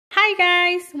Hi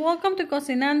guys, welcome to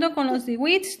Cocinando con los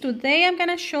DeWitts. Today I'm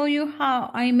gonna show you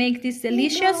how I make this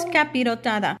delicious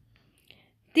capirotada.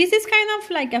 This is kind of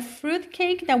like a fruit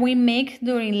cake that we make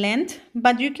during Lent,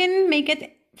 but you can make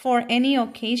it for any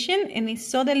occasion, and it's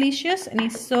so delicious and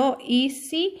it's so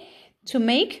easy to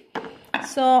make.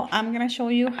 So I'm gonna show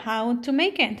you how to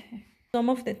make it. Some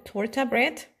of the torta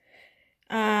bread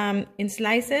in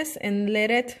slices and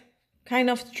let it kind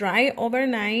of dry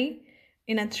overnight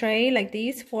in a tray like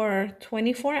this for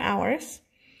 24 hours.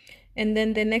 And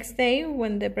then the next day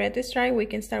when the bread is dry, we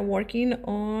can start working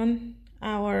on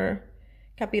our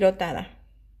capirotada.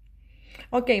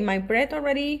 Okay, my bread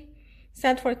already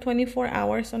sat for 24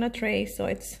 hours on a tray, so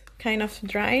it's kind of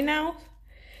dry now.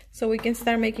 So we can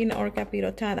start making our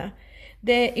capirotada.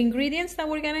 The ingredients that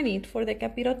we're gonna need for the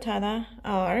capirotada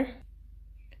are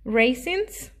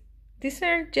raisins. These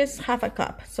are just half a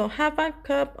cup. So half a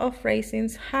cup of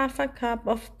raisins, half a cup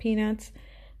of peanuts,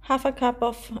 half a cup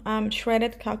of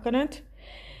shredded coconut,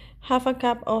 half a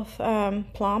cup of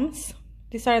plums.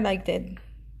 These are like the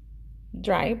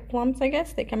dry plums, I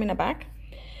guess. They come in a bag.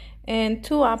 And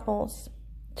 2 apples,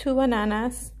 2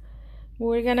 bananas.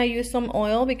 We're gonna use some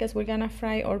oil because we're gonna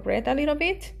fry our bread a little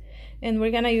bit. And we're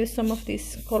gonna use some of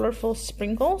these colorful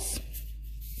sprinkles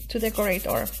to decorate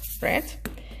our bread.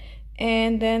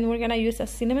 And then we're gonna use a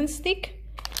cinnamon stick,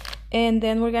 and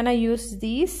then we're gonna use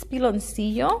this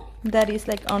piloncillo that is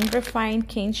like unrefined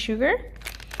cane sugar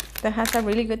that has a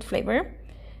really good flavor.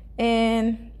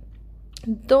 And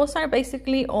those are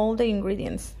basically all the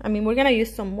ingredients. I mean, we're gonna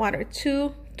use some water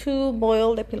to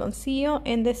boil the piloncillo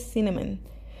and the cinnamon.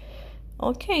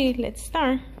 Okay, let's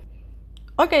start.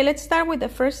 Okay, let's start with the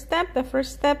first step. The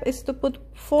first step is to put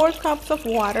 4 cups of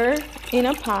water in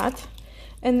a pot.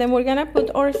 And then we're gonna put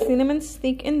our cinnamon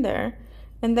stick in there.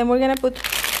 And then we're gonna put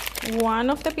 1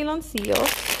 of the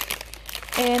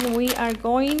piloncillos. And we are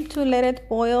going to let it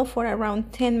boil for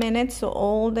around 10 minutes so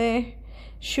all the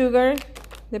sugar,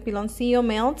 the piloncillo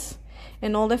melts,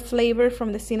 and all the flavor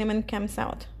from the cinnamon comes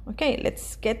out. Okay,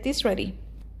 let's get this ready.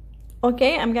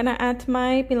 Okay, I'm gonna add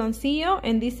my piloncillo,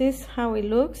 and this is how it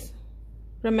looks.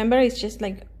 Remember, it's just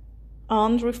like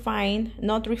unrefined,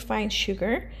 not refined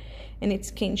sugar. And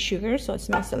it's cane sugar, so it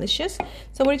smells delicious.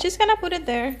 So we're just gonna put it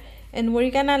there, and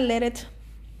we're gonna let it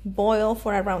boil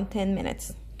for around 10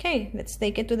 minutes. Okay, let's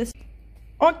take it to this.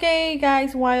 Okay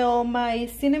guys, while my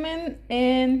cinnamon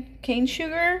and cane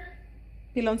sugar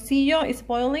piloncillo is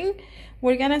boiling,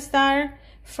 we're gonna start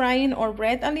frying our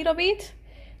bread a little bit.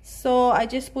 So I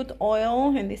just put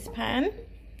oil in this pan,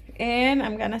 and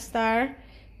I'm gonna start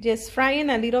just frying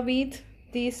a little bit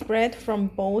this bread from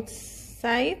both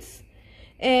sides.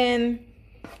 And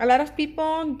a lot of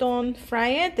people don't fry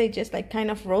it, they just like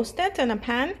kind of roast it in a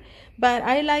pan, but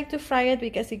I like to fry it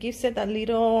because it gives it a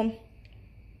little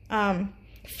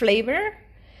flavor,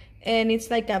 and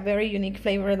it's like a very unique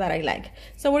flavor that I like.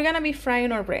 So we're gonna be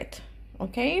frying our bread.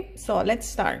 Okay, so let's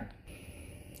start.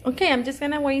 Okay, I'm just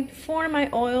gonna wait for my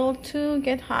oil to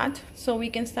get hot so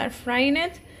we can start frying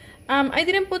it. I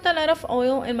didn't put a lot of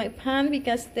oil in my pan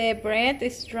because the bread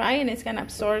is dry and it's gonna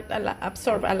absorb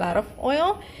a lot of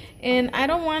oil, and I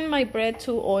don't want my bread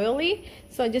too oily,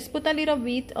 so I just put a little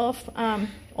bit of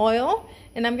oil,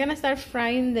 and I'm gonna start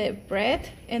frying the bread,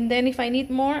 and then if I need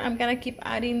more, I'm gonna keep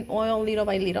adding oil little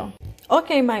by little.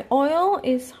 Okay, my oil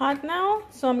is hot now,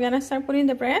 so I'm gonna start putting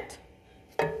the bread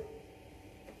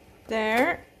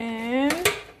there, and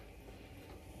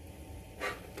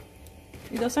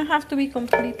it doesn't have to be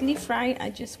completely fried. I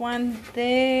just want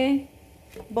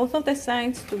both of the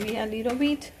sides to be a little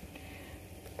bit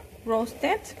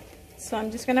roasted. So I'm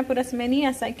just gonna put as many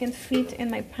as I can fit in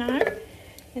my pan,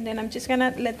 and then I'm just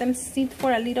gonna let them sit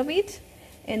for a little bit,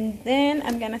 and then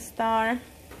I'm gonna start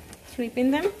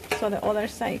flipping them so the other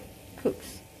side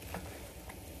cooks.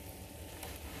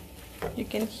 You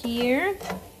can hear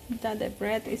that the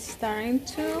bread is starting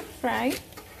to fry,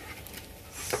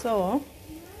 so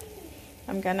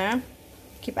I'm gonna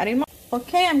keep adding more.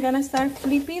 Okay, I'm gonna start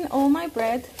flipping all my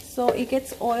bread so it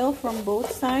gets oil from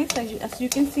both sides. As you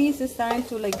can see, it's starting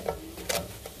to like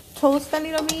toast a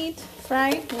little bit,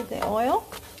 fry with the oil.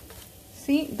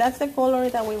 See, that's the color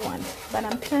that we want. But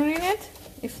I'm turning it.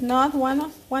 If not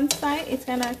one side, it's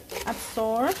gonna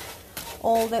absorb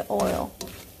all the oil.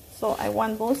 So I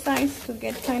want both sides to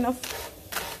get kind of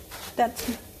that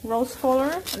rose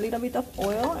color, a little bit of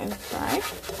oil, and fry.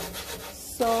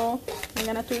 So I'm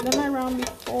gonna turn them around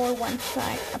before one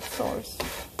side absorbs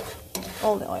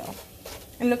all the oil.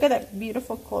 And look at that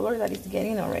beautiful color that it's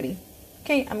getting already.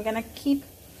 Okay, I'm gonna keep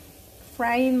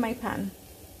frying my pan.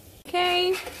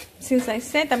 Okay, since I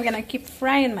said I'm gonna keep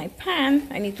frying my pan,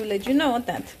 I need to let you know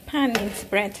that pan means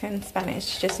bread in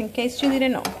Spanish, just in case you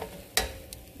didn't know.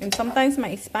 And sometimes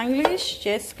my Spanglish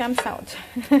just comes out.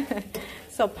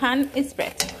 So pan is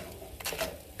bread.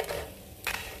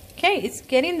 Okay, it's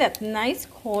getting that nice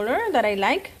color that I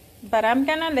like, but I'm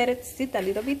gonna let it sit a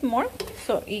little bit more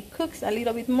so it cooks a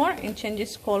little bit more and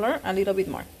changes color a little bit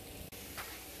more.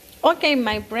 Okay,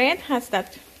 my bread has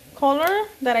that color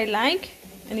that I like,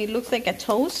 and it looks like a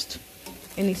toast,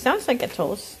 and it sounds like a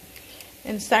toast,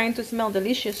 and starting to smell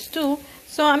delicious too.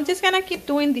 So I'm just gonna keep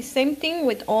doing the same thing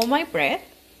with all my bread,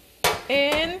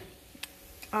 and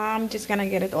I'm just gonna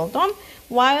get it all done.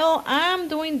 While I'm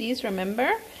doing this,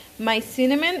 remember, my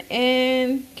cinnamon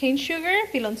and cane sugar,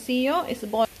 piloncillo, is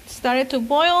started to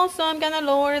boil, so I'm gonna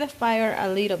lower the fire a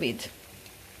little bit.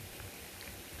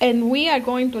 And we are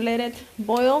going to let it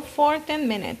boil for 10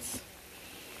 minutes.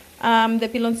 The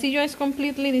piloncillo is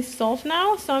completely dissolved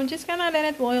now, so I'm just gonna let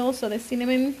it boil so the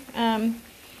cinnamon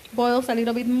boils a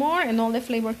little bit more and all the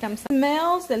flavor comes out. It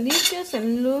smells delicious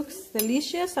and looks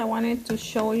delicious. I wanted to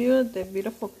show you the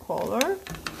beautiful color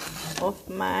of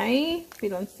my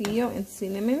piloncillo and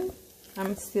cinnamon.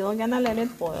 I'm still gonna let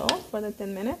it boil for the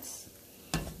 10 minutes,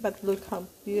 but look how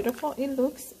beautiful it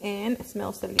looks and it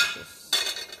smells delicious.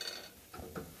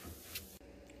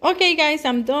 Okay guys,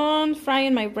 I'm done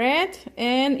frying my bread,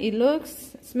 and it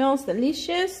smells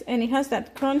delicious, and it has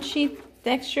that crunchy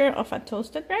texture of a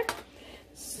toasted bread.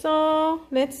 So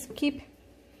let's keep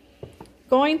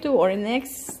going to our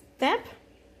next step,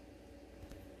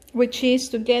 which is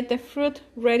to get the fruit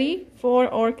ready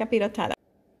for our capirotada.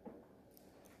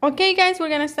 Okay guys, we're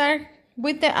gonna start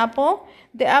with the apple.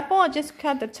 The apple, I just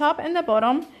cut the top and the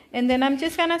bottom, and then I'm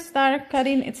just gonna start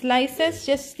cutting its slices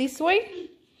just this way.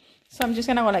 So I'm just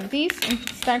gonna go like this and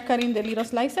start cutting the little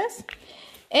slices.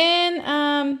 And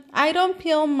I don't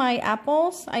peel my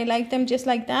apples. I like them just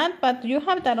like that, but you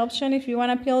have that option if you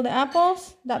wanna peel the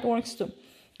apples, that works too.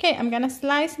 Okay, I'm gonna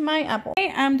slice my apple.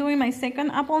 Okay, I'm doing my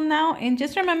second apple now, and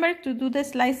just remember to do the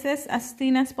slices as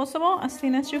thin as possible, as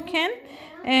thin as you can.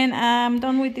 And I'm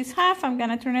done with this half. I'm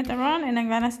gonna turn it around and I'm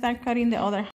gonna start cutting the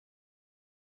other half.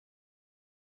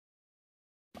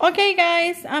 Okay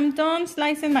guys, I'm done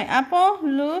slicing my apple.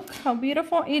 Look how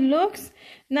beautiful it looks.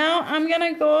 Now I'm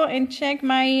gonna go and check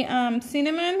my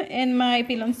cinnamon and my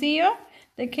piloncillo,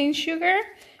 the cane sugar,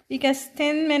 because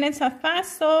 10 minutes have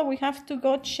passed, so we have to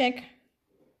go check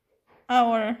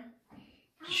our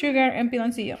sugar and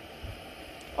piloncillo.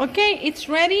 Okay, it's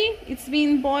ready. It's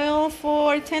been boiled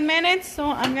for 10 minutes,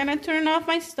 so I'm gonna turn off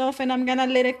my stove and I'm gonna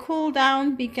let it cool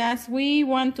down, because we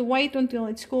want to wait until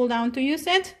it's cooled down to use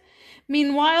it.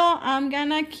 Meanwhile, I'm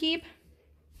gonna keep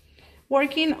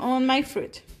working on my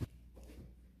fruit.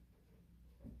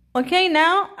 Okay,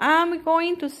 now I'm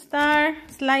going to start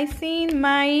slicing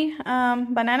my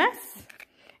bananas,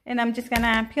 and I'm just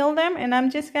gonna peel them, and I'm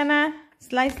just gonna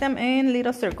slice them in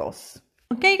little circles.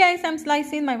 Okay guys, I'm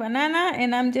slicing my banana,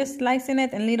 and I'm just slicing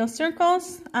it in little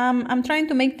circles. I'm trying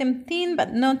to make them thin,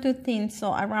 but not too thin,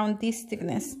 so around this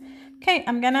thickness. Okay,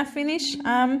 I'm gonna finish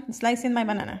slicing my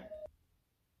banana.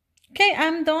 Okay,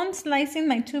 I'm done slicing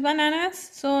my 2 bananas.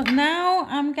 So now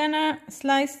I'm gonna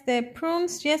slice the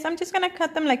prunes. Yes, I'm just gonna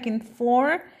cut them like in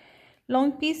 4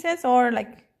 long pieces, or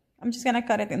like I'm just gonna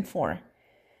cut it in 4.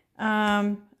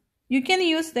 You can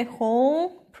use the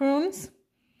whole prunes,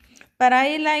 but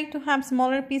I like to have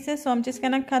smaller pieces, so I'm just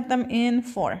gonna cut them in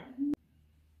 4.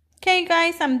 Okay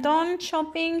guys, I'm done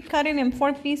cutting in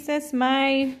 4 pieces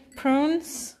my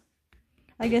prunes.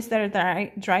 I guess they're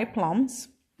dry plums.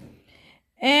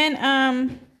 And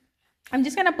I'm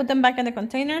just gonna put them back in the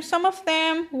container. Some of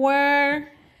them were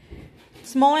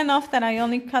small enough that I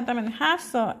only cut them in half,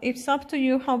 so it's up to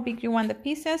you how big you want the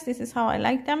pieces. This is how I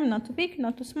like them, not too big,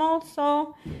 not too small.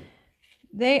 So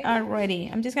they are ready.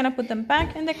 I'm just gonna put them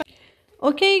back in the container.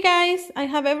 Okay guys, I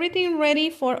have everything ready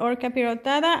for our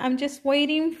capirotada. I'm just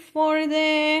waiting for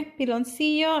the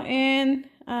piloncillo and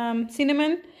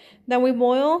cinnamon that we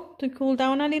boil to cool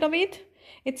down a little bit.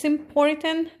 It's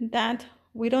important that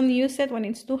we don't use it when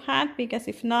it's too hot, because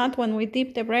if not, when we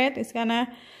dip the bread, it's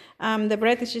gonna the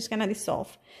bread is just gonna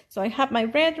dissolve. So I have my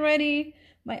bread ready,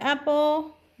 my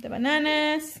apple, the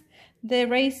bananas, the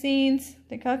raisins,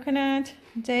 the coconut,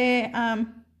 the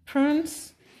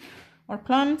prunes or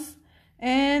plums,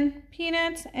 and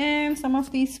peanuts, and some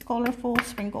of these colorful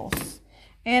sprinkles,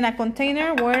 and a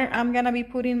container where I'm gonna be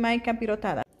putting my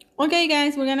capirotada. Okay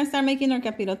guys, we're gonna start making our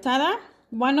capirotada.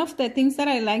 One of the things that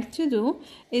I like to do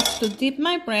is to dip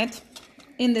my bread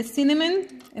in the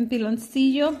cinnamon and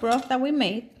piloncillo broth that we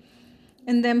made,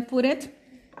 and then put it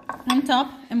on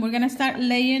top, and we're gonna start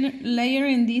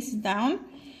layering this down.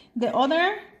 The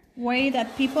other way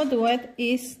that people do it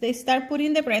is they start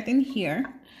putting the bread in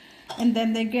here, and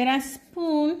then they get a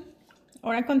spoon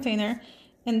or a container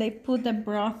and they put the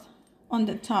broth on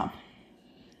the top.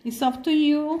 It's up to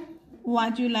you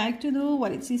what you like to do,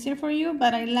 what it's easier for you,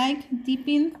 but I like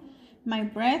dipping my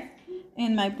bread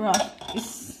in my broth.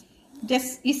 It's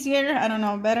just easier, I don't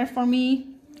know, better for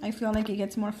me. I feel like it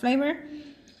gets more flavor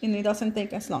and it doesn't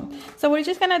take as long. So we're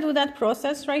just gonna do that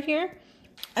process right here.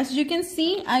 As you can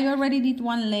see, I already did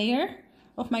one layer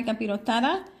of my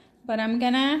capirotada, but I'm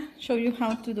gonna show you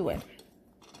how to do it.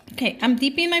 Okay, I'm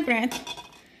dipping my bread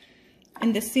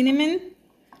in the cinnamon,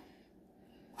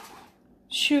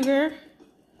 sugar,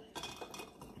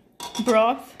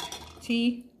 broth,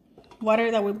 tea, water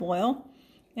that we boil,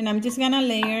 and I'm just gonna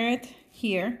layer it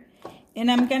here, and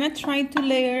I'm gonna try to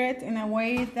layer it in a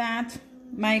way that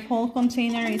my whole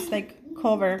container is like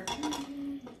covered.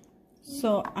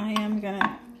 So I am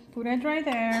gonna put it right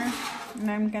there, and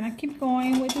I'm gonna keep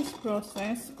going with this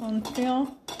process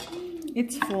until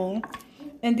it's full,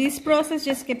 and this process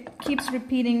just keeps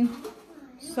repeating.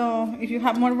 So if you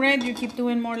have more bread, you keep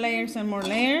doing more layers and more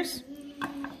layers.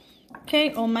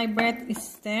 Okay, all my bread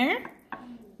is there.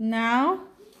 Now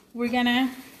we're gonna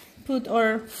put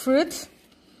our fruit.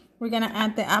 We're gonna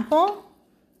add the apple.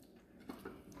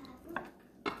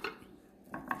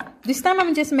 This time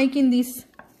I'm just making this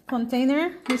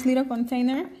container, this little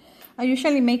container. I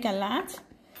usually make a lot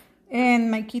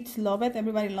and my kids love it,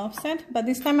 everybody loves it. But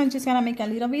this time I'm just gonna make a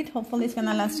little bit. Hopefully it's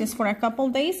gonna last just for a couple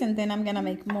days, and then I'm gonna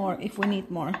make more if we need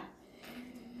more.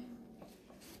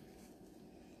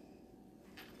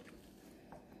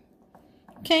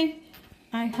 Okay,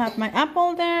 I have my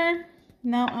apple there.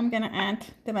 Now I'm gonna add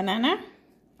the banana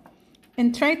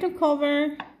and try to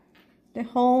cover the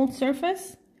whole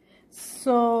surface.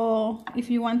 So if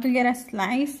you want to get a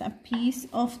slice, a piece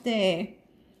of the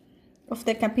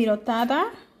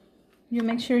capirotada, you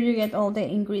make sure you get all the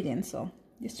ingredients. So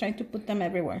just try to put them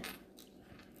everywhere.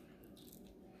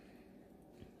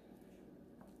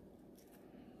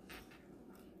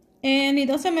 And it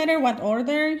doesn't matter what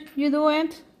order you do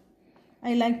it.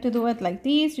 I like to do it like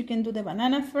this. You can do the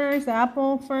banana first, the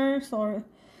apple first, or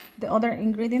the other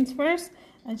ingredients first.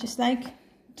 I just like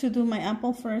to do my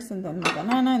apple first, and then my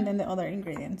banana, and then the other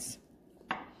ingredients.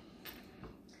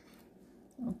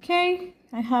 Okay,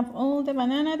 I have all the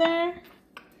banana there.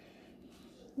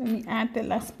 Let me add the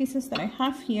last pieces that I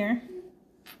have here.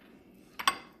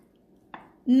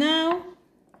 Now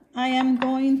I am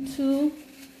going to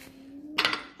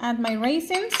add my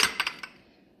raisins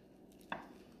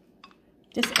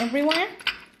just everywhere.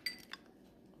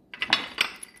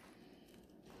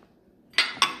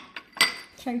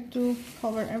 Try to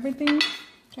cover everything.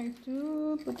 Try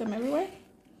to put them everywhere.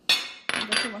 I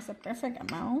guess it was a perfect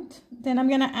amount. Then I'm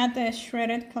gonna add the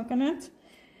shredded coconut.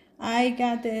 I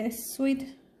got the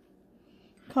sweet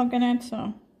coconut,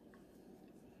 so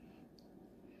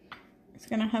it's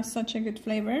gonna have such a good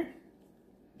flavor.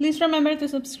 Please remember to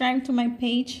subscribe to my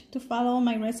page to follow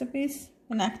my recipes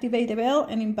and activate the bell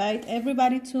and invite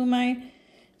everybody to my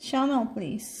channel,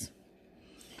 please.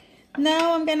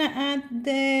 Now I'm gonna add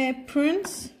the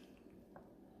prunes.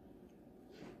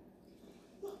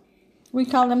 We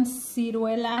call them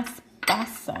ciruelas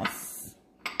pasas.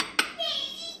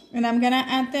 And I'm gonna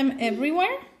add them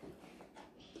everywhere.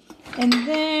 And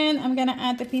then I'm gonna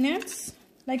add the peanuts.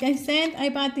 Like I said, I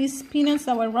bought these peanuts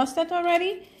that were roasted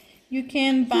already. You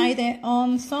can buy the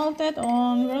unsalted,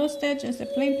 unroasted, just the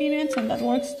plain peanuts, and that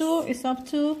works too. It's up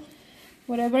to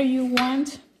whatever you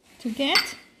want to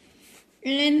get.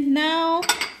 And now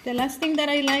the last thing that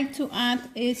I like to add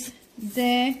is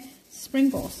the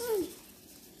sprinkles.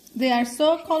 They are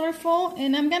so colorful,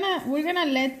 and we're gonna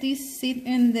let this sit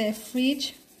in the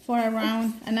fridge for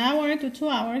around an hour to 2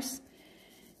 hours,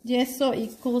 just so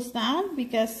it cools down,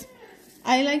 because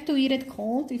I like to eat it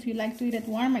cold. If you like to eat it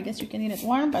warm, I guess you can eat it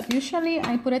warm, but usually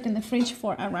I put it in the fridge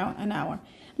for around an hour.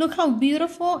 Look how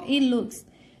beautiful it looks.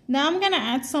 Now I'm gonna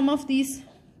add some of this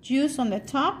juice on the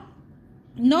top.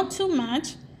 Not too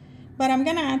much, but I'm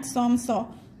gonna add some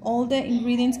so all the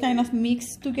ingredients kind of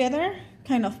mix together,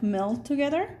 kind of melt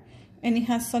together, and it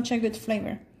has such a good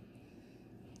flavor.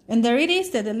 And there it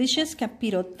is, the delicious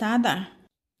capirotada.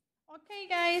 Okay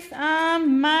guys,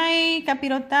 my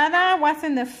capirotada was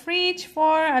in the fridge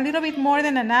for a little bit more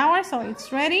than an hour, so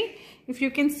it's ready. If you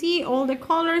can see, all the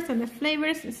colors and the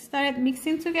flavors started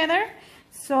mixing together.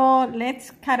 So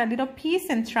let's cut a little piece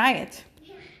and try it.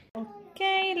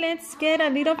 Okay, let's get a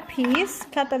little piece,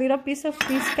 cut a little piece of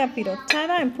this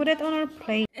capirotada and put it on our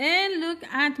plate. And look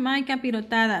at my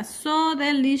capirotada, so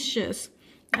delicious.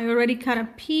 I already cut a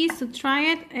piece to try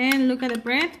it, and look at the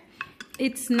bread.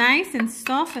 It's nice and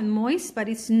soft and moist, but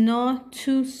it's not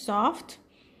too soft.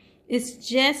 It's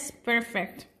just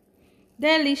perfect.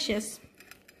 Delicious.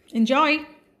 Enjoy.